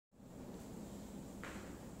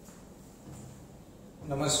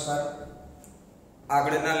નમસ્કાર.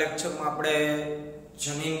 આગળના લેક્ચરમાં આપણે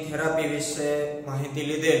જનીન થેરાપી વિશે માહિતી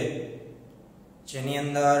લીધેલ, જેની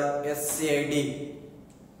અંદર SCID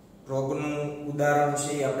રોગનું ઉદાહરણ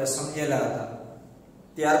છે આપણે સમજેલા હતા.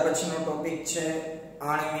 ત્યાર પછીનો ટોપિક છે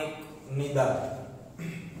આણ્વિક નિદાન.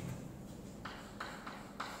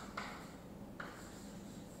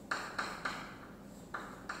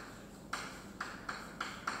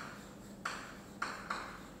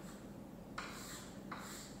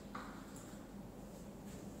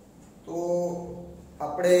 તો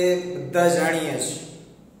આપણે બધા જાણીએ છીએ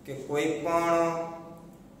કે કોઈ પણ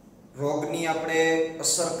રોગની આપણે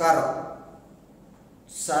અસરકારક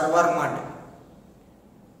સારવાર માટે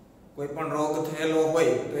કોઈ પણ રોગ થયેલો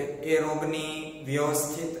હોય તો એ રોગની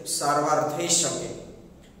વ્યવસ્થિત સારવાર થઈ શકે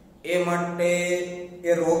એ માટે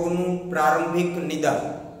એ રોગનું પ્રારંભિક નિદાન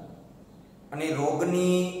અને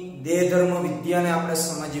રોગની દેહધર્મ વિદ્યાને આપણે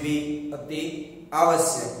સમજવી અતિ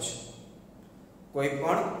આવશ્યક છે. કોઈ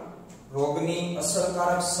પણ રોગની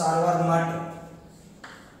અસરકારક સારવાર માટે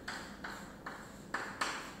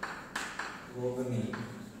રોગની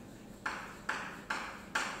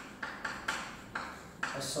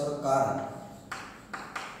અસરકારક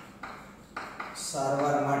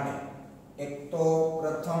સારવાર માટે એક તો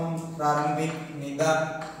પ્રથમ પ્રારંભિક નિદાન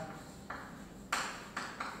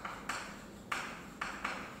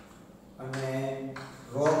અને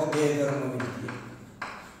રોગ દેહધર્મ વિદ્યા.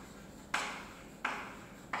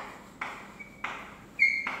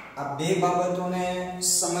 આ બે બાબતોને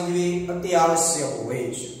સમજવી અતિ આવશ્યક હોય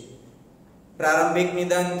છે. પ્રારંભિક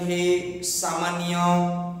નિદાનથી સામાન્ય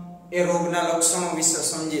એ રોગના લક્ષણો વિશે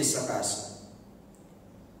સમજી શકાશે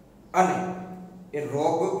અને એ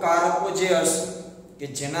રોગકારકો જે હશે કે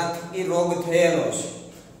જેનાથી રોગ થયેલો છે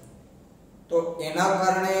તો એના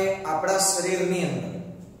કારણે આપણા શરીરની અંદર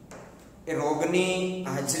એ રોગની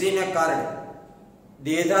હાજરીને કારણે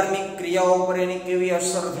દેહધાર્મિક ક્રિયાઓ પર એની કેવી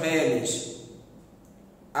અસર થયેલી છે.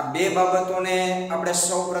 આ બે બાબતોને આપણે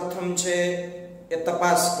સૌપ્રથમ છે એ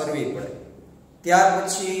તપાસ કરવી પડે. ત્યાર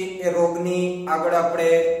પછી એ રોગની આગળ આપણે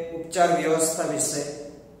ઉપચાર વ્યવસ્થા વિશે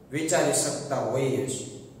વિચારી શકતા હોઈએ છીએ.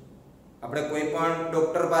 આપણે કોઈ પણ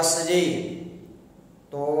ડોક્ટર પાસે જઈએ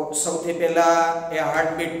તો સૌથી પહેલા એ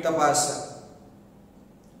હાર્ટબીટ તપાસે,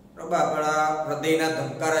 બરાબર, આપણા હૃદયના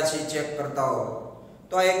ધબકારા છે ચેક કરતા હોય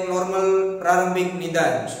તો આ એક નોર્મલ પ્રારંભિક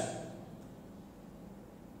નિદાન છે.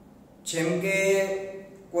 જેમ કે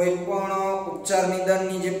કોઈ પણ ઉપચાર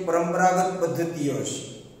નિદાનની જે પરંપરાગત પદ્ધતિઓ છે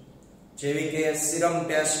જેવી કે સીરમ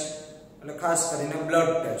ટેસ્ટ એટલે ખાસ કરીને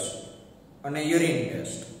બ્લડ ટેસ્ટ અને યુરિન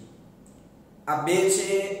ટેસ્ટ, આ બે છે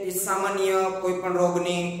એ સામાન્ય કોઈ પણ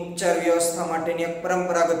રોગની ઉપચાર વ્યવસ્થા માટેની એક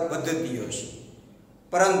પરંપરાગત પદ્ધતિઓ છે.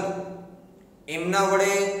 પરંતુ એમના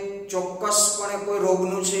વડે ચોક્કસપણે કોઈ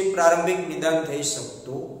રોગનું છે પ્રારંભિક નિદાન થઈ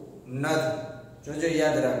શકતું નથી. જોજો,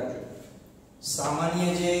 યાદ રાખજો, સામાન્ય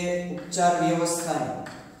જે ઉપચાર વ્યવસ્થા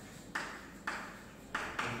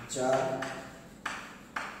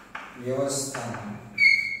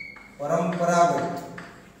પરંપરાગત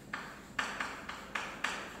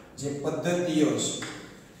જે પદ્ધતિઓ છે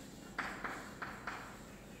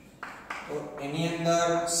તો એની અંદર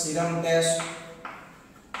સીરમ ટેસ્ટ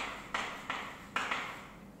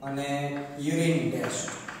અને યુરિન ટેસ્ટ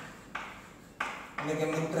એટલે કે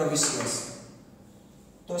મૂત્ર વિશ્લેષણ.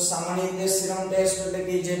 તો સામાન્ય રીતે સીરમ ટેસ્ટ એટલે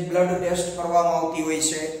કે જે બ્લડ ટેસ્ટ કરવામાં આવતી હોય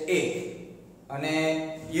છે એ અને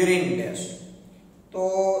યુરિન ટેસ્ટ તો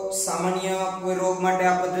સામાન્ય કોઈ રોગ માટે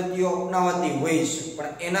આ પદ્ધતિઓ અપનાવાતી હોય છે,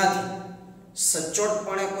 પણ એનાથી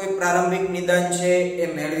સચોટપણે કોઈ પ્રારંભિક નિદાન છે એ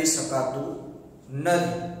મેળવી શકાતું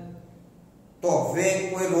નથી. તો હવે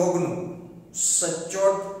કોઈ રોગનું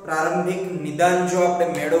સચોટ પ્રારંભિક નિદાન જો આપણે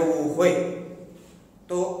મેળવવું હોય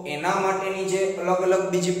તો એના માટેની જે અલગ અલગ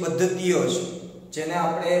બીજી પદ્ધતિઓ છે જેને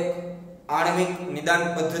આપણે આણ્વિક નિદાન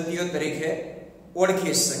પદ્ધતિઓ તરીકે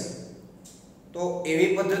ઓળખી શકીએ. તો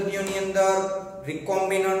એવી પદ્ધતિઓની અંદર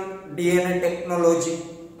રિકોમ્બિનન્ટ DNA ટેકનોલોજી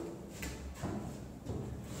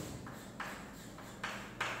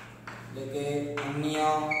એટલે કે અન્ય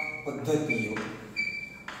પદ્ધતિઓ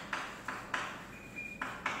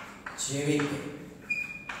જેવી કે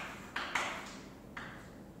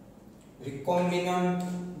રિકોમ્બિનન્ટ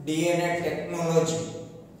DNA ટેકનોલોજી,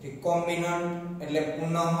 રિકોમ્બિનન્ટ એટલે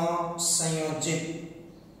પુનઃ સંયોજિત,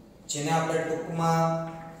 જેને આપણે ટૂંકમાં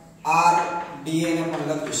rDNA પણ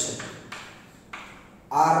લખી શકીએ.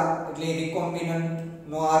 R એટલે રિકોમ્બિનન્ટ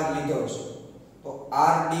નો R લીધો છે તો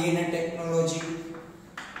rDNA ટેકનોલોજી.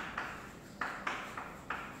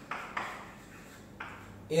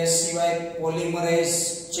 એ સિવાય પોલિમરેઝ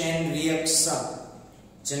ચેન રિએક્શન,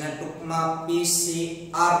 જેને ટૂંકમાં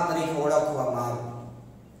PCR તરીકે ઓળખવામાં આવે.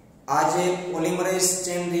 આ જે પોલિમરેઝ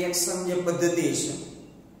ચેન રિએક્શન જે પદ્ધતિ છે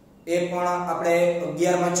એ પણ આપણે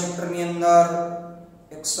 11મા ચેપ્ટરની અંદર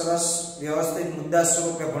એક સરસ વ્યવસ્થિત મુદ્દા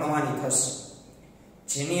સ્વરૂપે ભણવાની થશે,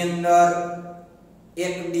 જેની અંદર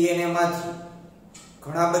એક ડીએનએ માંથી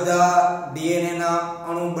ઘણા બધા ડીએનએ ના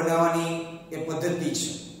અણુ બનાવવાની એ પદ્ધતિ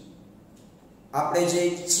છે. આપણે જે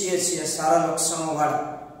ઈચ્છીએ છીએ સારા લક્ષણો વાળા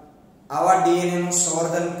આવા ડીએનએ નું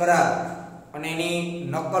સંવર્ધન કરાવી અને એની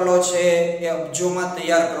નકલો છે એ અબજોમાં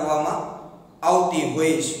તૈયાર કરવામાં આવતી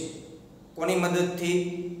હોય છે. કોની મદદથી?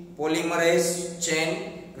 પોલિમરેઝ ચેન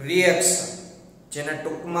રિએક્શન, જેને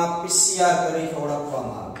ટૂંકમાં પીસીઆર તરીકે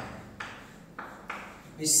ઓળખવામાં આવે.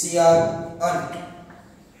 પીસીઆર અને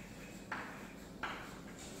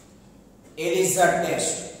એલિઝા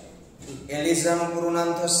ટેસ્ટ. એલિઝા નું પૂરું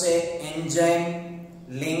નામ થશે enzyme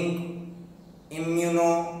link immuno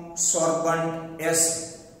સોર્બન્ટ acid.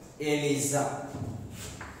 Eliza.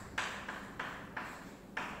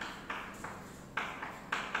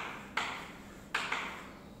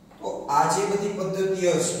 તો આ જે બધી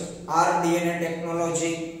પદ્ધતિઓ છે, આરડીએનએ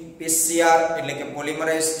ટેકનોલોજી, પીસીઆર એટલે કે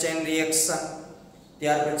પોલિમરેઝ ચેન રિએક્શન,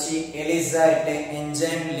 ત્યાર પછી એલિઝા એટલે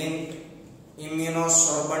એન્ઝાઇમ લિંક્ડ ઇમ્યુનો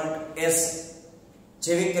સોર્બન્ટ એસિડ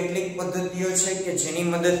જેવી કેટલીક પદ્ધતિઓ છે કે જેની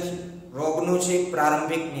મદદથી રોગનું છે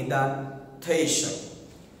પ્રારંભિક નિદાન થઈ શકે.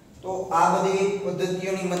 તો આ બધી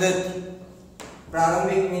પદ્ધતિઓની મદદથી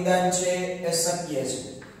પ્રારંભિક નિદાન છે એ શક્ય છે.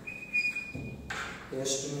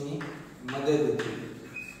 ટેસ્ટની મદદથી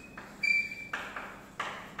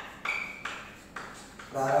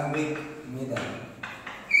પ્રારંભિક નિદાન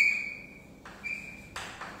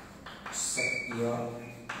શક્ય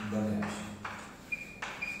બને છે.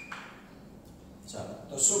 ચાલો,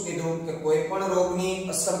 તો શું કીધું કે કોઈ પણ રોગની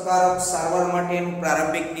અસરકારક સારવાર માટેનું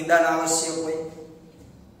પ્રારંભિક નિદાન આવશ્યક હોય.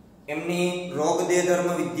 એમની રોગ દેહધર્મ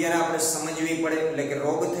વિદ્યાને આપણે સમજવી પડે, એટલે કે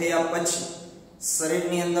રોગ થયા પછી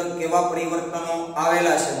શરીરની અંદર કેવા પરિવર્તનો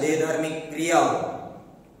આવેલા છે, દેહધર્મિક ક્રિયાઓ,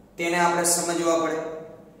 તેને આપણે સમજવા પડે.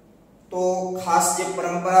 તો ખાસ જે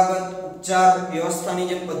પરંપરાગત ઉપચાર વ્યવસ્થાની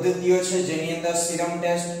જે પદ્ધતિઓ છે, જેની અંદર સીરમ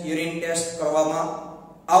ટેસ્ટ, યુરિન ટેસ્ટ કરવામાં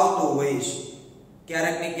આવતું હોય છે.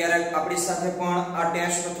 ક્યારેક ને ક્યારેક આપણી સાથે પણ આ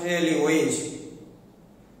ટેસ્ટ થયેલી હોય છે.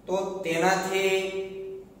 તો તેનાથી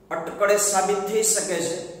અટકળે સાબિત થઈ શકે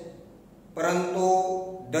છે, પરંતુ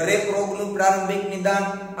દરેક રોગનું પ્રારંભિક નિદાન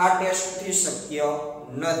આ ટેસ્ટથી શક્ય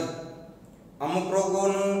નથી. અમુક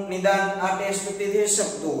રોગોનું નિદાન આ ટેસ્ટથી થઈ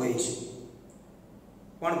શકતું હોય છે,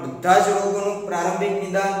 પણ બધા જ રોગોનું પ્રારંભિક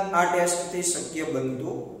નિદાન આ ટેસ્ટથી શક્ય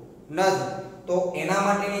બનતું નથી. તો એના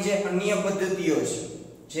માટેની જે અન્ય પદ્ધતિઓ છે,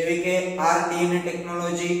 જેવી કે આરડીએનએ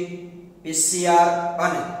ટેકનોલોજી, પીસીઆર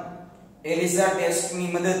અને એલિઝા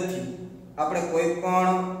ટેસ્ટની મદદથી આપણે કોઈ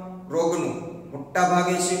પણ રોગનું મોટા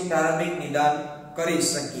ભાગે છે પ્રારંભિક નિદાન કરી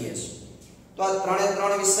શકીએ છીએ. તો આ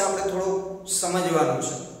ત્રણ વિશે આપણે થોડું સમજવાનું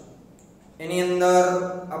છે. એની અંદર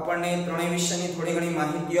આપણને ત્રણેય વિષયની થોડી ઘણી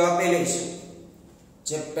માહિતીઓ આપેલી છે.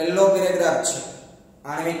 જે પહેલો પેરેગ્રાફ છે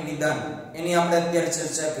આણ્વિક નિદાન, એની આપણે અત્યારે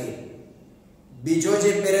ચર્ચા કરી. બીજો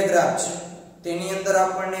જે પેરેગ્રાફ છે તેની અંદર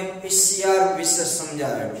આપણને પીસીઆર વિશે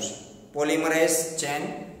સમજાવેલું છે, પોલિમરેઝ ચેન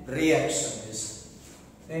રિએક્શન વિશે.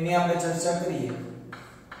 તેની આપણે ચર્ચા કરીએ.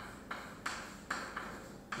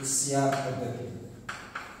 પીસીઆર પદ્ધતિ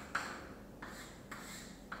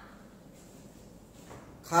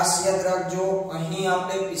ખાસ યાદ રાખજો, અહીં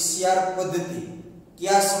આપણે પીસીઆર પદ્ધતિ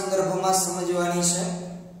કયા સંદર્ભમાં સમજવાની છે?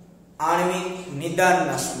 આણ્વિક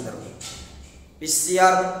નિદાનના સંદર્ભમાં.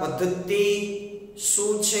 પીસીઆર પદ્ધતિ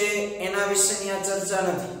શું છે એના વિશેની આ ચર્ચા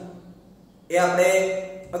નથી, એ આપણે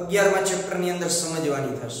 11મા ચેપ્ટરની અંદર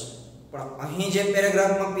સમજવાની થશે. પણ અહીં જે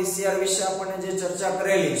પેરેગ્રાફમાં પીસીઆર વિશે આપણને જે ચર્ચા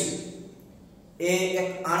કરેલી છે, એ એક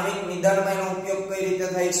આણ્વિક નિદાનમાં એનો ઉપયોગ કઈ રીતે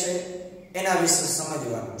થાય છે એના વિશે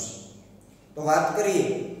સમજવાનું છે. તો વાત કરીએ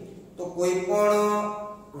તો કોઈ પણ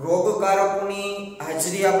રોગકારકોની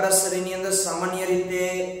હાજરી આપણા શરીરની અંદર સામાન્ય રીતે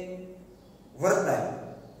વર્તાય,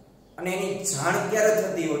 અને એની જાણ ક્યારે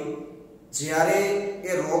થતી હોય? જ્યારે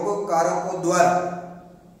એ રોગકારકો દ્વારા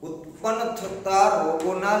ઉત્પન્ન થતા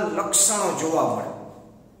રોગોના લક્ષણો જોવા મળે.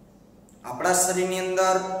 આપણા શરીરની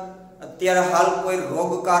અંદર અત્યારે હાલ કોઈ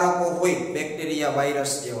રોગકારકો હોય, બેક્ટેરિયા,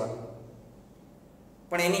 વાયરસ જેવા,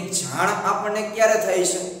 પણ એની જાણ આપણને ક્યારે થાય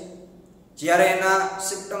છે? જ્યારે એના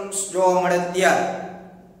સિમ્પટમ્સ જોવા મળે ત્યારે,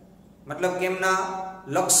 મતલબ કે એમના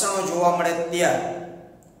લક્ષણો જોવા મળે ત્યારે.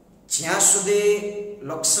 જ્યાં સુધી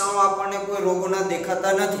લક્ષણો આપણને કોઈ રોગોના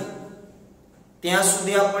દેખાતા નથી, ત્યાં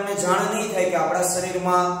સુધી આપણને જાણ નહીં થાય કે આપણા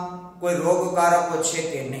શરીરમાં કોઈ રોગકારકો છે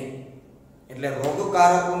કે નહીં. એટલે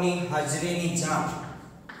રોગકારકોની હાજરીની જાણ,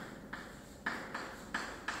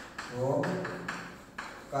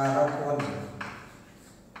 રોગકારકોની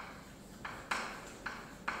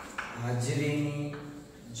હાજરીની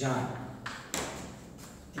જાણ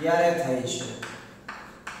ત્યારે થાય છે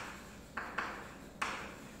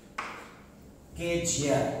કે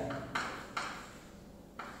જ્યારે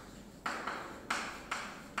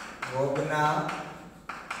રોગના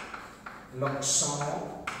લક્ષણો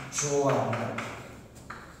જોવા મળે.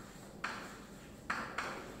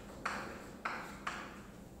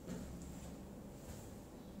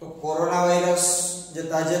 તો કોરોના વાયરસ જે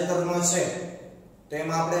તાજેતરનો છે તો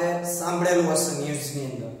એમાં આપણે સાંભળેલું હશે ન્યૂઝની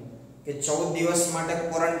અંદર કે 14 દિવસ માટે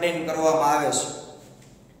ક્વોરન્ટાઇન કરવામાં આવે છે.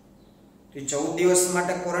 તો 14 દિવસ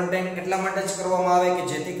માટે ક્વોરન્ટાઇન એટલા માટે જ કરવામાં આવે કે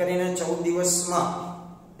જેથી કરીને 14 દિવસમાં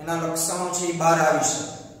એના લક્ષણો છે એ બહાર આવી શકે.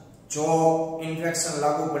 જો ઇન્ફેક્શન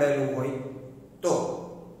લાગુ પડેલું હોય તો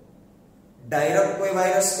ડાયરેક્ટ કોઈ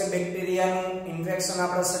વાયરસ કે બેક્ટેરિયાનું ઇન્ફેક્શન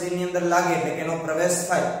આપણા શરીરની અંદર લાગે એટલે કે એનો પ્રવેશ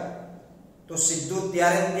થાય તો સીધું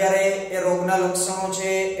ત્યારે એ રોગના લક્ષણો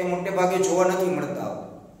છે એ મોટે ભાગે જોવા નથી મળતા.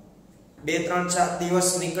 2 3 4 દિવસ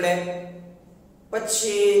નીકળે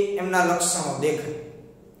પછી એમના લક્ષણો દેખાય.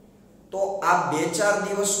 તો આ 2-4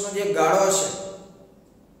 દિવસનો જે ગાળો છે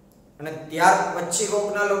અને ત્યાર પછી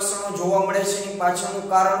રોગના લક્ષણો જોવા મળે છે એની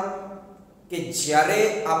પાછળનું કારણ કે જ્યારે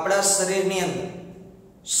આપણા શરીરની અંદર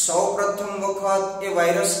સૌપ્રથમ વખત એ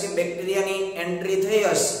વાયરસ કે બેક્ટેરિયાની એન્ટ્રી થઈ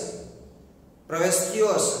હશે, પ્રવેશ થયો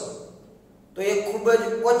હશે, તો એ ખૂબ જ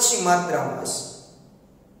ઓછી માત્રામાં હશે.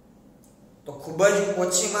 તો ખૂબ જ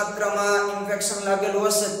ઓછી માત્રામાં ઇન્ફેક્શન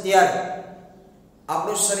લાગેલું હશે ત્યારે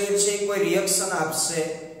આપણું શરીર છે કોઈ રિએક્શન આપશે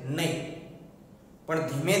નહીં. પણ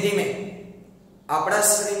ધીમે ધીમે આપણા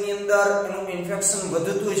શરીરની અંદર એનું ઇન્ફેક્શન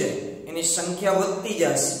વધતું જાય, એની સંખ્યા વધતી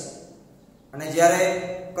જશે અને જ્યારે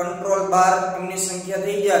કંટ્રોલ બહાર એમની સંખ્યા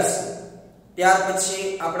થઈ જશે ત્યાર પછી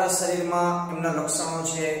આપણા શરીરમાં એમના લક્ષણો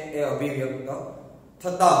છે એ અભિવ્યક્ત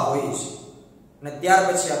થતા હોય છે અને ત્યાર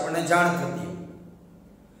પછી આપણને જાણ થતી.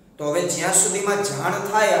 તો હવે જ્યાં સુધીમાં જાણ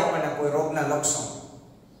થાય આપણને કોઈ રોગના લક્ષણો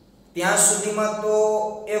ત્યાં સુધીમાં તો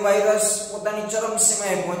એ વાયરસ પોતાની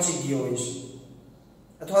ચરમસીમાએ પહોંચી ગયો હોય છે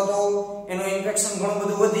અથવા તો એનું ઇન્ફેક્શન ઘણું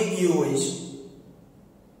બધું વધી ગયું હોય છે.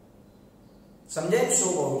 સમજાય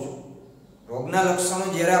શું કહું છું? રોગના લક્ષણો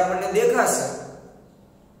જ્યારે આપણને દેખાશે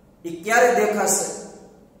એ ક્યારે દેખાશે?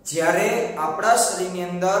 જ્યારે આપણા શરીરની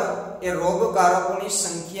અંદર એ રોગકારકોની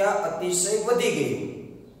સંખ્યા અતિશય વધી ગઈ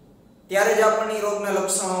ત્યારે જ આપણને રોગના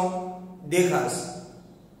લક્ષણો દેખાશે.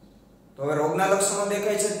 તો હવે રોગના લક્ષણો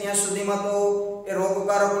દેખાય છે ત્યાં સુધીમાં તો એ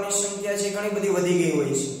રોગકારકોની સંખ્યા છે ઘણી બધી વધી ગઈ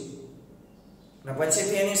હોય છે અને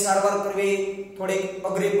પછીથી એની સારવાર કરવી થોડી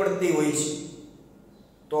અઘરી પડતી હોય છે.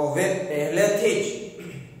 તો હવે પહેલેથી જ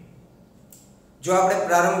જો આપણે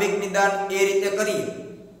પ્રારંભિક નિદાન એ રીતે કરીએ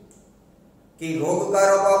કે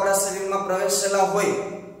રોગકારકો આપણા શરીરમાં પ્રવેશેલા હોય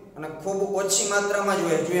અને ખૂબ ઓછી માત્રામાં જ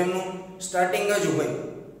હોય, જો એમનું સ્ટાર્ટિંગ જ હોય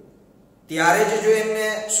ત્યારે જ જો એમને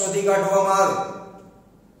શોધી કાઢવામાં આવે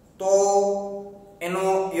તો એનો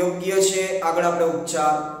યોગ્ય છે આગળ આપણે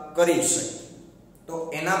ઉપચાર કરી શકીએ. તો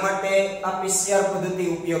એના માટે આ પીસીઆર પદ્ધતિ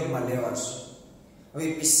ઉપયોગમાં લેવાશે. હવે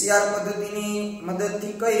પીસીઆર પદ્ધતિની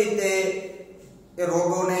મદદથી કઈ રીતે એ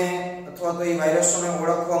રોગોને અથવા તો એ વાયરસોને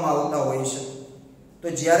ઓળખવામાં આવતા હોય છે? તો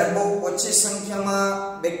જ્યારે બહુ ઓછી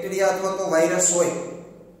સંખ્યામાં બેક્ટેરિયા અથવા તો વાયરસ હોય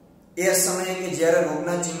એ સમયે કે જ્યારે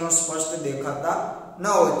રોગના ચિહ્નો સ્પષ્ટ દેખાતા ન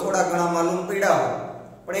હોય, થોડા ઘણા માલુમ પડ્યા હોય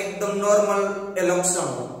પણ એકદમ નોર્મલ એ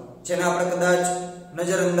લક્ષણો જેને આપણે કદાચ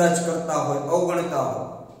નજરઅંદાજ કરતા હોય, અવગણતા હોય,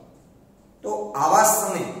 તો આવા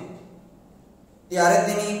સમય ત્યારે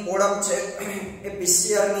તેની ઓળખ છે એ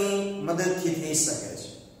પીસીઆર ની મદદથી થઈ શકે છે.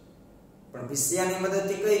 પણ પીસીઆર ની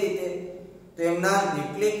મદદથી કઈ રીતે? તો એમના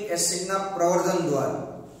ન્યુક્લિક એસિડના પ્રવર્ધન દ્વારા.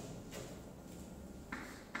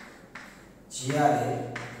 જ્યારે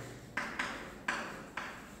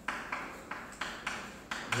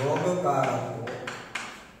રોગકારકો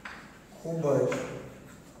ખૂબ જ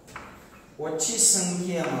ઓછી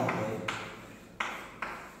સંખ્યામાં હોય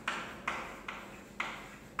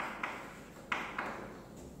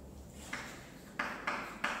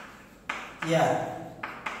ત્યારે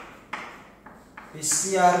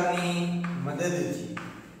પીસીઆર ની મદદથી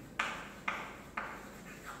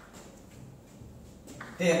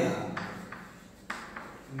તેના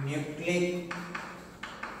ન્યુક્લિક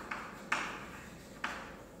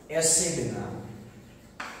એસિડના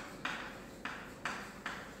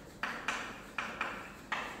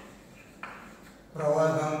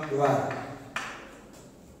પ્રવર્ધન દ્વારા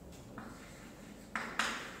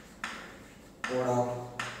ઓળખ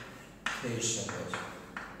થઈ શકે છે.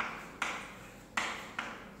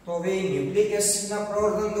 તો હવે ન્યુક્લિક એસિડના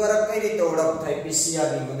પ્રવર્ધન દ્વારા કઈ રીતે ઓળખ થાય પીસીઆર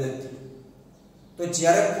ની મદદથી? તો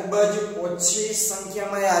જ્યારે ખૂબ જ ઓછી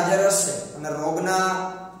સંખ્યામાં એ હાજર હશે અને રોગના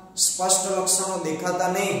સ્પષ્ટ લક્ષણો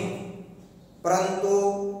દેખાતા નહીં પરંતુ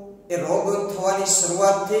એ રોગ થવાની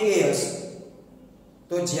શરૂઆત થઈ ગઈ હશે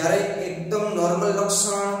તો જ્યારે એકદમ નોર્મલ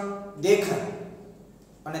લક્ષણ દેખાય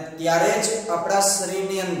અને ત્યારે જ આપણા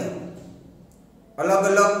શરીરની અંદર અલગ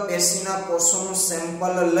અલગ પેશીના કોષોનું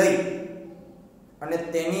સેમ્પલ લઈ અને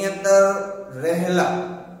તેની અંદર રહેલા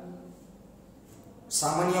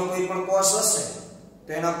સામાન્ય કોઈ પણ કોષ હશે તો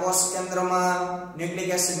એના કોષ કેન્દ્રમાં ન્યુક્લિક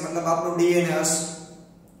એસિડ મતલબ આપણું ડીએનએ હશે.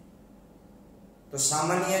 તો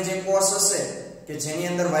સામાન્ય જે કોષ હશે કે જેની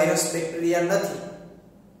અંદર વાયરસ બેક્ટેરિયા નથી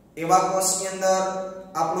એવા કોષની અંદર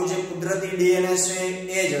આપણું જે કુદરતી ડીએનએ છે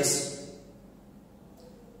એ જ હશે.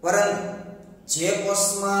 પરંતુ જે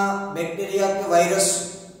કોષમાં બેક્ટેરિયા કે વાયરસ,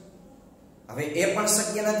 હવે એ પણ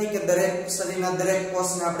શક્ય નથી કે દરેક શરીરના દરેક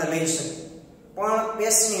કોષને આપણે લઈ શકીએ, પણ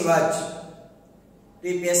પેશીની વાત છે તો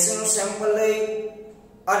એ પેશીનું સેમ્પલ લઈ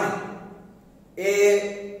અને એ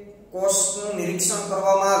કોષનું નિરીક્ષણ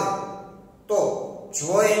કરવામાં આવે તો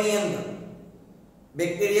જો એની અંદર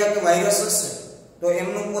બેક્ટેરિયા કે વાયરસ હશે તો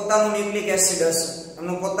એમનું પોતાનું ન્યુક્લિક એસિડ હશે,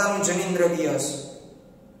 એમનું પોતાનું જનીન દ્રવ્ય હશે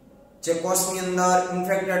જે કોષની અંદર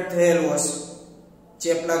ઇન્ફેક્ટેડ થયેલું હશે,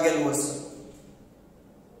 ચેપ લાગેલું હશે.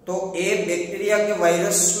 તો એ બેક્ટેરિયા કે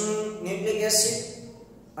વાયરસનું ન્યુક્લિક એસિડ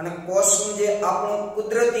અને કોષનું જે આપણું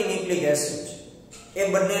કુદરતી ન્યુક્લિક એસિડ છે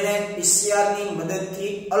એ બંનેને પીસીઆર ની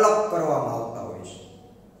મદદથી અલગ કરવામાં આવતા હોય છે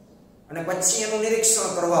અને પછી એનું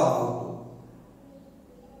નિરીક્ષણ કરવામાં આવતું.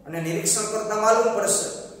 અને નિરીક્ષણ કરતા માલુમ પડશે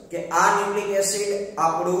કે આ ન્યુક્લિક એસિડ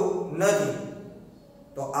આપણું નથી.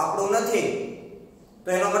 તો આપણું નથી તો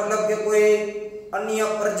એનો મતલબ કે કોઈ અન્ય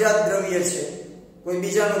પ્રજાત દ્રવ્ય છે, કોઈ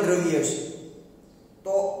બીજાનું દ્રવ્ય છે.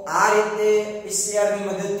 તો આ રીતે પીસીઆર ની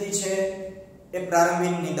મદદથી છે એ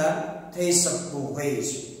પ્રારંભિક નિદાન થઈ શકતું હોય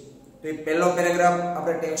છે. તો એ પહેલો પેરેગ્રાફ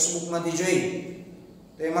આપણે ટેક્સ્ટ બુકમાંથી જોઈએ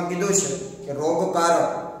તો એમાં કીધું છે કે રોગકારક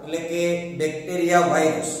એટલે કે બેક્ટેરિયા,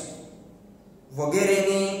 વાયરસ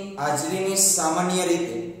વગેરેની હાજરીની સામાન્ય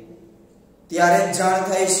રીતે ત્યારે જ જાણ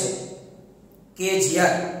થાય છે કે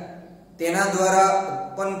જ્યારે તેના દ્વારા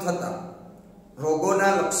ઉત્પન્ન થતા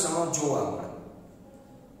રોગોના લક્ષણો જોવા મળે.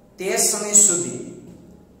 તે સમય સુધી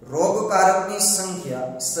રોગકારકની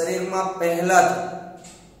સંખ્યા શરીરમાં પહેલાથી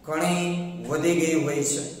ઘણી વધી ગઈ હોય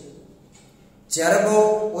છે. જ્યારે બહુ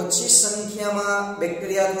ઓછી સંખ્યામાં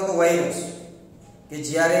બેક્ટેરિયા અથવા તો વાયરસ કે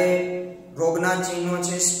જ્યારે રોગના ચિહ્નો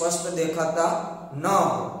છે સ્પષ્ટ દેખાતા ન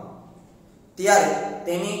હોય ત્યારે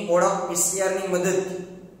તેની ઓળખ પીસીઆર ની મદદથી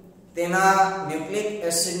તેના ન્યુક્લિક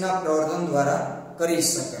એસિડના પ્રવર્તન દ્વારા કરી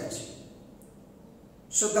શકાય છે.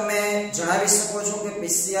 શું તમે જણાવી શકો છો કે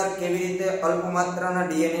પીસીઆર કેવી રીતે અલ્પ માત્રાના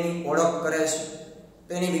ડીએનએ ની ઓળખ કરે છે? તો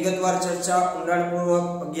એની વિગતવાર ચર્ચા ઊંડાણપૂર્વક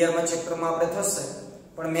 11મા ચેપ્ટરમાં આપણે થશે.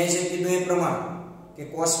 પણ મેં જે કીધું એ પ્રમાણે કે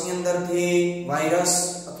કોષની અંદરથી વાયરસ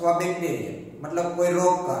અથવા બેક્ટેરિયા મતલબ કોઈ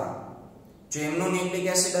રોગકારક જો એમનું ન્યુક્લિક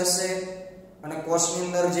એસિડ હશે અને કોષની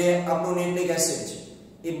અંદર જે આપણું ન્યુક્લિક એસિડ છે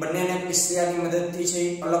એ બંનેને પીસીઆર ની મદદથી છે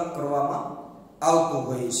અલગ કરવામાં આવતું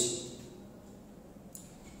હોય છે.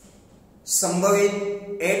 સંભવિત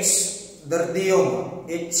એડ્સ દર્દીઓમાં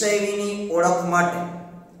એચઆઈવી ની ઓળખ માટે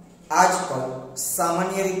આજકાલ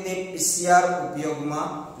સામાન્ય રીતે પીસીઆર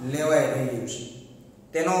ઉપયોગમાં લેવાઈ રહ્યું છે.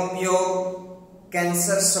 તેનો ઉપયોગ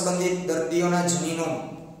કેન્સર સંબંધિત દર્દીઓના જનીનો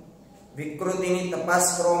વિકૃતિની તપાસ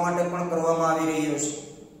કરવા માટે પણ કરવામાં આવી રહ્યો છે.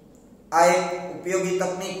 આ એક ઉપયોગી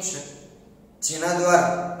તકનીક છે જેના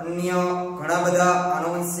દ્વારા અન્ય ઘણા બધા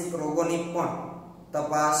આનુવંશિક રોગોની પણ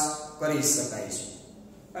તપાસ કરી શકાય છે.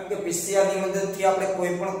 કારણ કે પીસીઆર ની મદદથી આપણે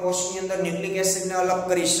કોઈ પણ કોષની અંદર ન્યુક્લિક એસિડને અલગ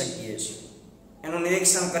કરી શકીએ છીએ, એનું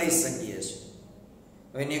નિરીક્ષણ કરી શકીએ છીએ.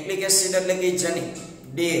 હવે ન્યુક્લિક એસિડ એટલે કે જનીન,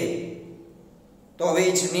 ડીએનએ. તો હવે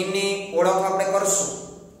જનીનની ઓળખ આપણે કરશું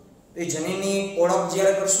તો એ જનીનની ઓળખ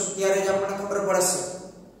જ્યારે કરશું ત્યારે જ આપણને ખબર પડશે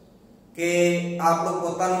કે આ આપણું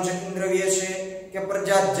પોતાનું જનીન દ્રવ્ય છે કે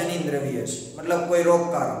પ્રજાત જનીન દ્રવ્ય છે, મતલબ કોઈ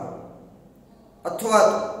રોગકારક અથવા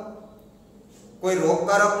તો કોઈ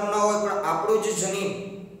રોગકારક ન હોય પણ આપણું જે જનીન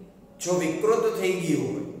જો વિકૃત થઈ ગયું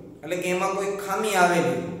હોય એટલે કે એમાં કોઈ ખામી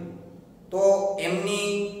આવેલી તો એમની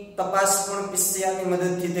તપાસ પણ પીસીઆર ની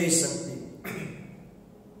મદદથી થઈ શકતી.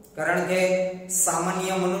 કારણ કે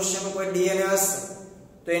સામાન્ય મનુષ્યનું કોઈ ડીએનએ હશે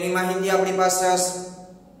તો એની માહિતી આપણી પાસે હશે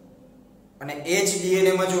અને એ જ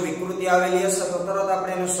ડીએનએ માં જો વિકૃતિ આવેલી હશે તો તરત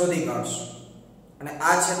આપણે એને શોધી કાઢશું. અને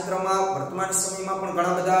આ ક્ષેત્રમાં વર્તમાન સમયમાં પણ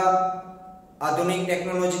ઘણા બધા આધુનિક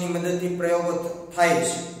ટેકનોલોજીની મદદથી પ્રયોગો થાય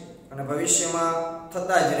છે અને ભવિષ્યમાં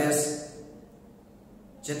થતા જ રહેશે,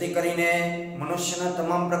 જેથી કરીને મનુષ્યના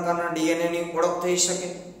તમામ પ્રકારના ડીએનએ ની ઓળખ થઈ શકે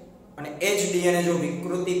અને એ જ ડીએનએ જો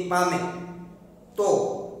વિકૃતિ પામે તો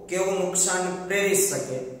કેવું નુકસાન પ્રેરી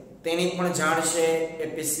શકે તેની પણ જાણ છે એ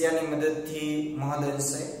પીસીઆર ની મદદથી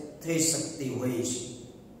મહદઅંશે થઈ શકતી હોય છે.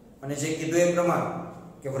 અને જે કીધું એ પ્રમાણે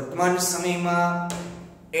કે વર્તમાન સમયમાં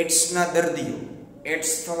એડ્સના દર્દીઓ,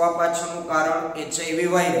 એડ્સ થવા પાછળનું કારણ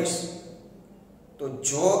એચઆઈવી વાયરસ. તો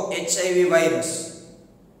જો એચઆઈવી વાયરસ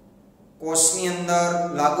કોષની અંદર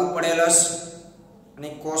લાગુ પડેલ હશે અને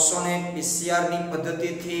કોષોને પીસીઆર ની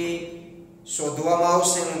પદ્ધતિથી શોધવામાં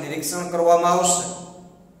આવશે, એનું નિરીક્ષણ કરવામાં આવશે,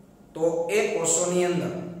 તો એ કોષોની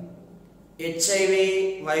અંદર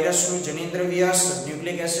એચઆઈવી વાયરસનું જનિદ્રવ્ય હશે,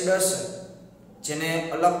 ન્યુક્લિક એસિડ હશે, જેને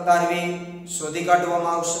અલગ તારવી શોધી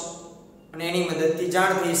કાઢવામાં આવશે અને એની મદદથી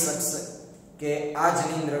જાણ થઈ શકશે કે આ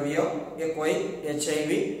જનિદ્રવ્ય એ કોઈ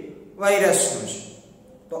એચઆઈવી વાયરસનું છે.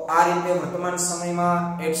 તો આ રીતે વર્તમાન સમયમાં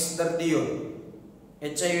એડ્સ દર્દીઓ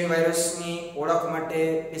એચઆઈવી વાયરસની ઓળખ માટે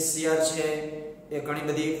પીસીઆર છે એ ઘણી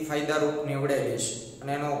બધી ફાયદારૂપ નીવડેલી છે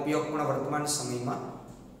અને એનો ઉપયોગ પણ વર્તમાન સમયમાં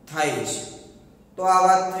થાય છે. તો આ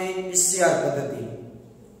વાત થઈ પીસીઆર પદ્ધતિ.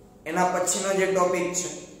 એના પછીનો જે ટોપિક છે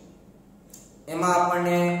એમાં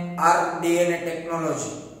આપણને આરડીએનએ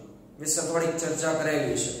ટેકનોલોજી વિશે થોડીક ચર્ચા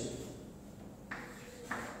કરેલી છે.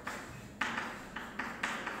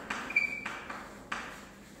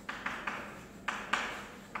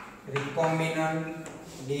 રિકોમ્બિનન્ટ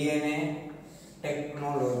ડીએનએ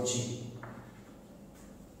ટેકનોલોજી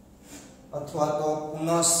અથવા તો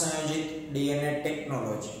પુનઃસંયોજિત ડીએનએ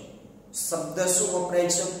ટેકનોલોજી. શબ્દ શું વપરાય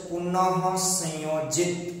છે?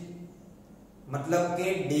 પુનઃસંયોજિત, મતલબ કે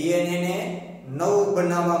ડીએનએ ને નવું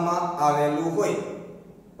બનાવવામાં આવેલું હોય,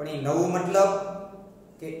 પણ એ નવું મતલબ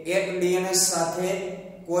કે એક ડીએનએ સાથે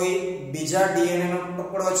કોઈ બીજા ડીએનએ નો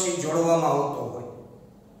ટુકડો છે જોડવામાં આવતો હોય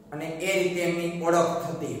અને એ રીતે એમની ઓળખ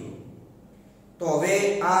થતી હોય. તો હવે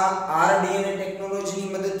આ આરડીએનએ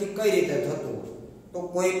ટેકનોલોજીની મદદથી કઈ રીતે થતું? તો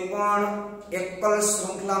કોઈ પણ એકલ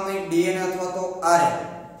શૃંખલામય ડીએનએ અથવા તો આરએનએ,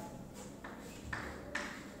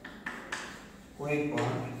 કોઈ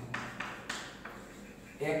પણ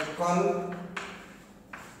એકલ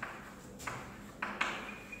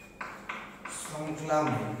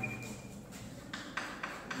શૃંખલામય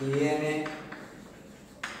ડીએનએ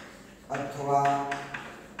અથવા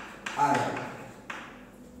આરએનએ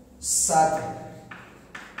સાથે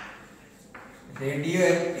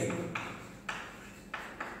રેડિયોએક્ટિવ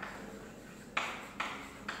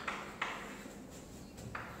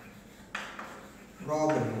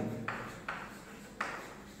પ્રોબને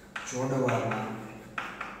જોડવામાં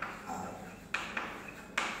આવે.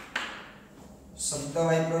 શબ્દ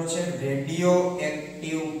વાપર્યો છે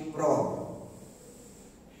રેડિયોએક્ટિવ પ્રોબ.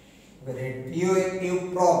 રેડિયોએક્ટિવ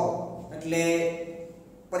પ્રોબ એટલે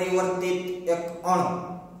પરિવર્તિત એક અણુ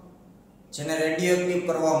જેને રેડિયોએક્ટિવ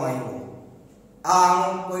કરવામાં આવ્યો. આ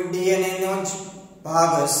અણુ કોઈ ડીએનએ નો જ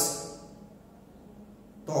ભાગ હશે.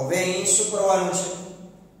 તો હવે અહીં શું કરવાનું છે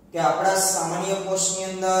કે આપણા સામાન્ય કોષની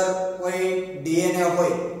અંદર કોઈ ડીએનએ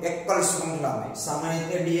હોય એકલ શૃંખલામય, સામાન્ય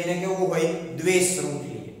રીતે ડીએનએ કેવું હોય?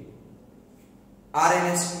 દ્વિશૃંખલીય.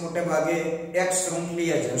 આરએનએ મોટે ભાગે એક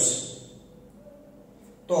શૃંખલીય જ હશે.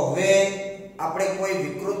 તો હવે આપણે કોઈ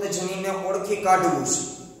વિકૃત જનીનને ઓળખી કાઢવું છે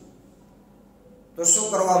તો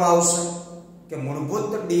શું કરવામાં આવશે કે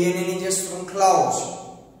મૂળભૂત ડીએનએ ની જે શૃંખલાઓ છે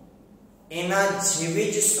એના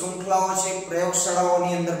જેવી જ શૃંખલાઓ છે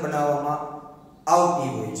પ્રયોગશાળાઓની અંદર બનાવવામાં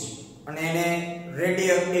આવતી હોય છે અને એને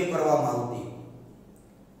રેડિયોએક્ટિવ કરવામાં આવતી.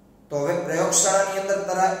 તો હવે પ્રયોગશાળાની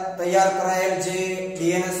અંદર તૈયાર કરાયેલ જે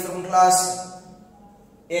ડીએનએ શૃંખલા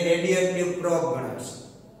છે એ રેડિયોએક્ટિવ પ્રોબ ગણાશે.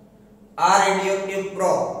 આ રેડિયોએક્ટિવ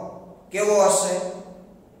પ્રોબ કેવો હશે?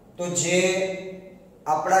 તો જે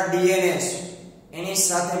આપણા ડીએનએ છે એની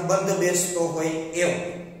સાથે બંધ બેસતો હોય એવો.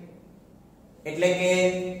 એટલે કે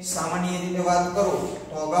સામાન્ય રીતે વાત કરું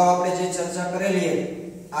તો અગાઉ આપણે જે ચર્ચા કરેલી હતી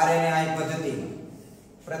આરએનએ પદ્ધતિ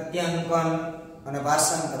પ્રત્યાંકન અને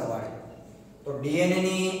ભાષાંતર વાળી, તો ડીએનએ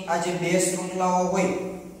ની આ જે બે શૃંખલાઓ હોય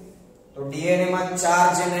તો ડીએનએ માં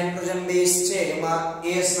 4 જે નાઇટ્રોજન બેઝ છે એમાં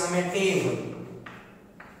A સામે T હોય,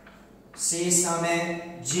 C સામે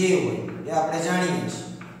G હોય, એ આપણે જાણીએ છીએ.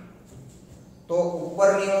 તો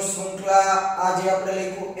ઉપરની શૃંખલા આ જે આપણે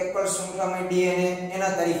લખ્યું એકલ શૃંખલામાં ડીએનએ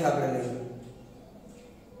એના તરીકે આપણે લખ્યું.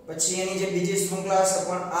 પછી એની જે બીજી શૃંખલા હશે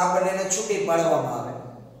પણ આ બંનેને છૂટી પાડવામાં આવે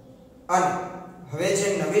અને હવે જે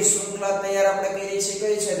નવી શૃંખલા તૈયાર આપણે કરી છે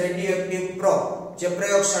કઈ છે? રેડિયોએક્ટિવ પ્રોબ, જે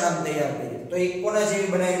પ્રયોગશાળામાં તૈયાર કરી. તો એ કોના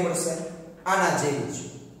જેવી બનાવવી પડશે? આના જેવી જ,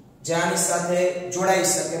 જે આની સાથે જોડાઈ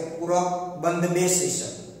શકે, પૂરક બંધ બેસી શકે.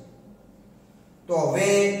 તો હવે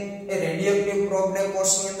એ રેડિયોએક્ટિવ પ્રોબને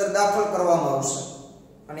કોષની અંદર દાખલ કરવામાં આવશે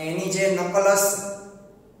અને એની જે નકલ હશે,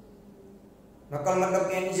 નકલ મતલબ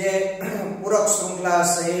કે એની જે પૂરક શૃંખલા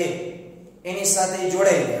હશે એની સાથે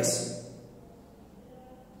જોડાઈ હશે.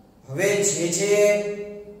 હવે જે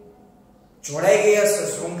જોડાઈ ગઈ હશે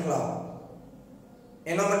શૃંખલાઓ,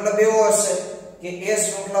 એનો મતલબ એવો હશે કે એ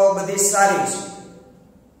શૃંખલાઓ બધી સારી છે.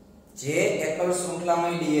 જે એકલ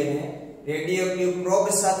શૃંખલામાં ડીએનએ રેડિયોએક્ટિવ પ્રોબ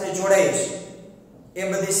સાથે જોડાય છે એ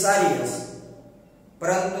બધી સારી હશે,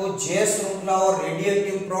 પરંતુ જે શૃંખલાઓ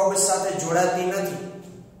રેડિયોએક્ટિવ પ્રોબ સાથે જોડાતી નથી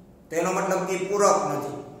તેનો મતલબ કે પૂરક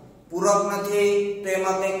નથી, પૂરક નથી તો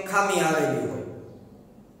એમાં કંઈક ખામી આવેલી હોય,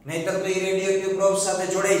 નહીતર તો એ રેડિયોએક્ટિવ પ્રોબ સાથે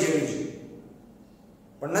જોડાઈ જવી જોઈએ,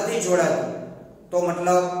 પણ નથી જોડાતું તો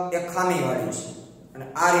મતલબ એ ખામી વાળી છે અને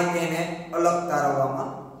આ રીતે એને અલગ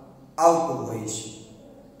તારવવામાં આવતું હોય છે.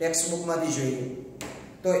 ટેક્સ્ટ બુકમાંથી જોઈએ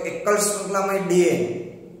તો એકલ શૃંખલામય ડીએનએ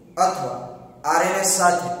અથવા આરએનએ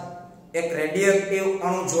સાથે એક રેડિયોએક્ટિવ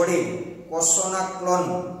અણુ જોડી કોષોના ક્લોન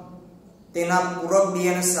તેના પૂરક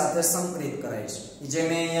ડીએનએ સાથે સંકલિત કરાય છે. જે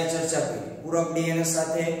મેં અહીંયા ચર્ચા કરી, પૂરક ડીએનએ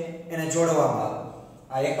સાથે એને જોડવામાં આવે.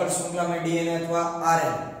 આ એકલ શૃંખલામય ડીએનએ અથવા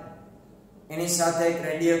આરએનએ એની સાથે એક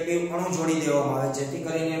રેડિયોએક્ટિવ અણુ જોડી દેવામાં આવે જેથી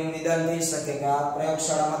કરીને એનું નિદાન થઈ શકે કે આ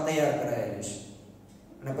પ્રયોગશાળામાં તૈયાર કરાયેલું છે,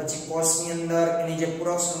 અને પછી કોષની અંદર એની જે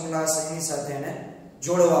પૂરક શૃંખલા છે એની સાથે એને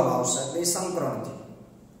જોડવામાં આવશે એટલે સંકરણ છે,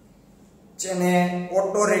 જેને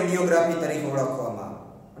ઓટો રેડિયોગ્રાફી તરીકે ઓળખવામાં આવે.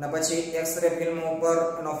 અને પછી એક્સ-રે ફિલ્મ ઉપર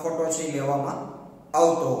એનો ફોટો છે લેવામાં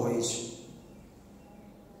આવતો હોય છે.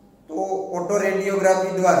 તો ઓટો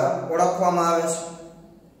રેડિયોગ્રાફી દ્વારા ઓળખવામાં આવે છે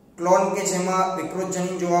ક્લોન કે જેમાં વિકૃત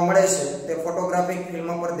જનીન જોવા મળે છે તે ફોટોગ્રાફિક ફિલ્મ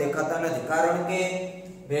પર દેખાતા નથી, કારણ કે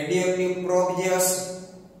રેડિયોએક્ટિવ પ્રોબ જે હશે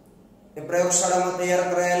એ પ્રયોગશાળામાં તૈયાર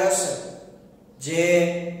કરાયેલા હશે જે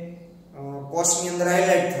કોષની અંદર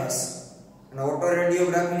હાઇલાઇટ થશે અને ઓટો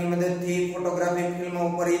રેડિયોગ્રાફીની મદદથી ફોટોગ્રાફિક ફિલ્મ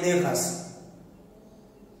ઉપર એ દેખાશે.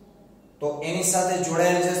 તો એની સાથે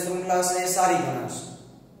જોડાયેલ જે શૃંખલા છે એ સારી ગણાશે,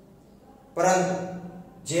 પરંતુ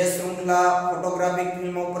જે શૃંખલા ફોટોગ્રાફિક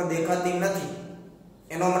ફિલ્મ ઉપર દેખાતી નથી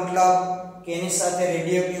એનો મતલબ કે એની સાથે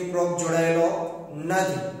રેડિયોએક્ટિવ પ્રોબ જોડાયેલો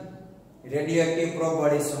નથી, રેડિયોએક્ટિવ પ્રોબ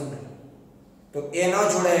વાળી શૃંખલા. તો એ ન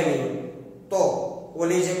જોડાયેલી હોય તો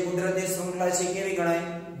ઓલી જે કુદરતી શૃંખલા છે કેવી ગણાય?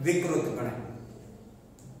 વિકૃત ગણાય.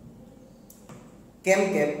 કેમ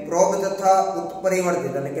કે પ્રોબ તથા ઉત્પરિવર્તિત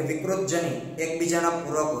એટલે કે વિકૃત જનીન એકબીજાના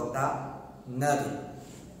પૂરક હોતા નથી.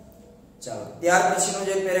 ચાલો, ત્યાર પછીનો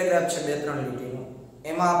જે પેરેગ્રાફ છે 2-3 લીટીનો,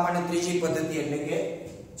 એમાં આપણને ત્રીજી પદ્ધતિ એટલે કે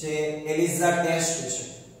જે એલિઝા ટેસ્ટ છે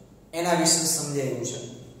એના વિશે સમજાવ્યું છે.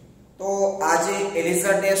 તો આ જે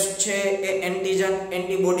એલિઝા ટેસ્ટ છે એ એન્ટીજન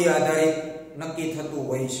એન્ટીબોડી આધારિત નક્કી થતું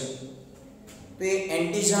હોય છે. તો એ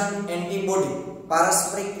એન્ટીજન એન્ટીબોડી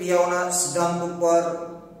પારસ્પરિક ક્રિયાઓના સિદ્ધાંત ઉપર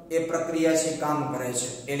એ પ્રક્રિયા છે કામ કરે છે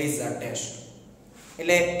એલિઝા ટેસ્ટ.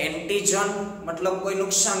 એટલે એન્ટીજન મતલબ કોઈ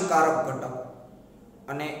નુકસાનકારક ઘટક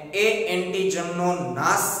અને એ એન્ટીજનનો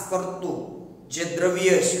નાશ કરતું જે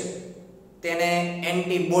દ્રવ્ય છે તેને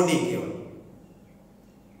એન્ટીબોડી કહેવાય.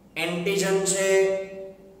 એન્ટીજન છે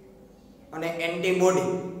અને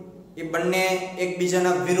એન્ટીબોડી એ બંને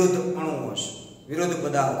એકબીજાના વિરુદ્ધ અણુઓ છે, વિરુદ્ધ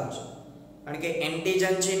પદાર્થો છે, કારણ કે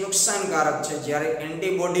એન્ટીજન છે નુકસાનકારક છે જ્યારે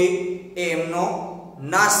એન્ટીબોડી એ એમનો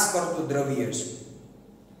નાશ કરતું દ્રવ્ય છે.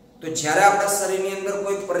 તો જ્યારે આપણા શરીરની અંદર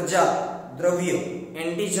કોઈ પ્રજાત દ્રવ્ય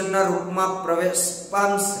એન્ટીજનના રૂપમાં પ્રવેશ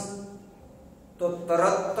પામશે તો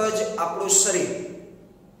તરત જ આપણું શરીર,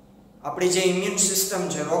 આપણી જે ઇમ્યુન સિસ્ટમ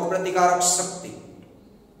છે, રોગ પ્રતિકારક શક્તિ,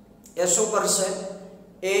 એ શું કરશે?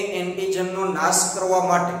 એ એન્ટીજનનો નાશ કરવા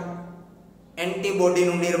માટે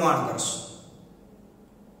એન્ટીબોડીનું નિર્માણ કરશે.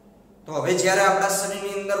 તો હવે જ્યારે આપણા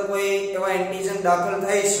શરીરની અંદર કોઈ એવા એન્ટીજન દાખલ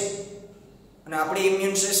થાય છે અને આપણી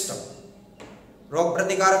ઇમ્યુન સિસ્ટમ, રોગ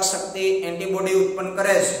પ્રતિકારક શક્તિ એન્ટીબોડી ઉત્પન્ન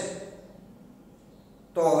કરે છે,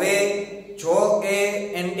 તો હવે જો એ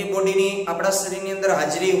એન્ટીબોડીની આપણા શરીરની અંદર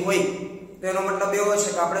હાજરી હોય તો એનો મતલબ એવો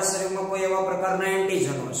છે કે આપણા શરીરમાં કોઈ એવા પ્રકારના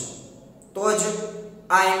એન્ટીજનો છે તો જ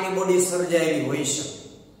આ એન્ટીબોડી સર્જાયેલી હોય છે.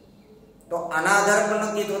 તો આના આધાર પર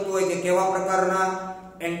નક્કી થતું હોય કે કેવા પ્રકારના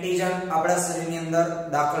એન્ટીજન આપણા શરીરની અંદર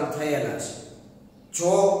દાખલ થયેલા છે.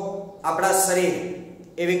 જો આપણા શરીર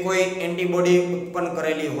એવી કોઈ એન્ટીબોડી ઉત્પન્ન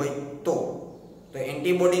કરેલી હોય તો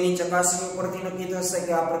એન્ટીબોડીની ચકાસણી ઉપરથી નક્કી થશે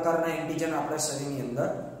કે આ પ્રકારના એન્ટીજન આપણા શરીરની અંદર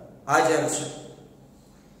હાજર છે.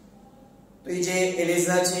 તો એ જે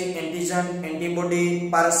એલિઝા છે એન્ટીજન એન્ટીબોડી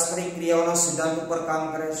પારસ્પરિક ક્રિયાઓના સિદ્ધાંત ઉપર કામ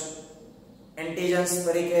કરે છે. એન્ટીજન્સ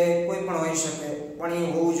તરીકે કોઈ પણ હોઈ શકે, પણ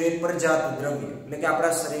એ હોવું જોઈએ પ્રજાત દ્રવ્ય, એટલે કે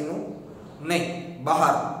આપણા શરીરનું નહીં,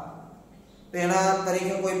 બહાર. તો એના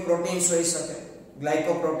તરીકે કોઈ પ્રોટીન્સ હોઈ શકે,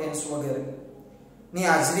 ગ્લાયકોપ્રોટીન્સ વગેરે ની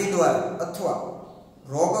હાજરી દ્વારા અથવા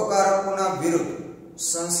રોગકારકોના વિરુદ્ધ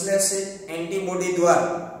સંશ્લેષિત એન્ટીબોડી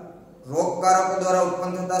દ્વારા રોગકારકો દ્વારા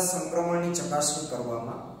ઉત્પન્ન થતા સંક્રમણની ચકાસણી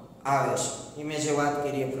કરવામાં આવે છે. એ મેં જે વાત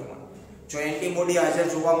કરી એ પ્રમાણે જો એન્ટીબોડી હાજર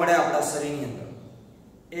જોવા મળે આપણા શરીરની અંદર,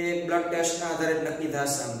 એ બ્લડ ટેસ્ટના આધારે નક્કી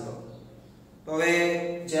થશે. આમ તો હવે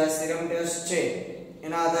જે આ સીરમ ટેસ્ટ છે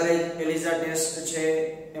એના આધારે એલિઝા ટેસ્ટ છે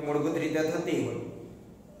એ મૂળભૂત રીતે થતી હોય,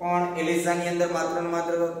 પણ એલિઝાની અંદર માત્ર ને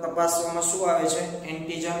માત્ર તપાસવામાં શું આવે છે?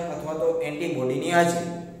 એન્ટીજન અથવા તો એન્ટીબોડીની હાજરી.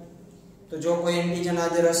 તો જો કોઈ એન્ટીજન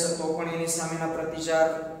હાજર હશે તો પણ એની સામેના પ્રતિચાર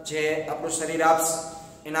જે આપણું શરીર આપશે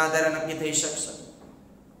એના આધારે નક્કી થઈ શકશે.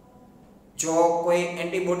 જો કોઈ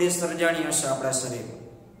એન્ટીબોડી સર્જાણી હશે આપણા શરીરમાં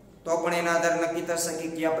તો પણ એના આધારે નક્કી થશે કે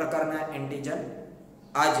કયા પ્રકારના એન્ટીજન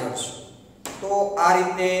હાજર છે. તો આ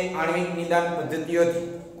રીતે આણ્વિક નિદાન પદ્ધતિઓથી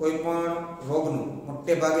કોઈ પણ રોગનું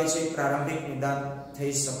મોટે ભાગે છે પ્રારંભિક નિદાન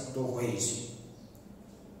થઈ શકતું હોય છે.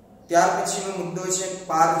 ત્યાર પછીનો મુદ્દો છે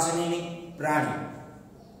પારજનીની પ્રાણી,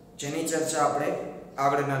 જેની ચર્ચા આપણે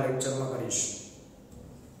આગળના લેક્ચરમાં કરીશું.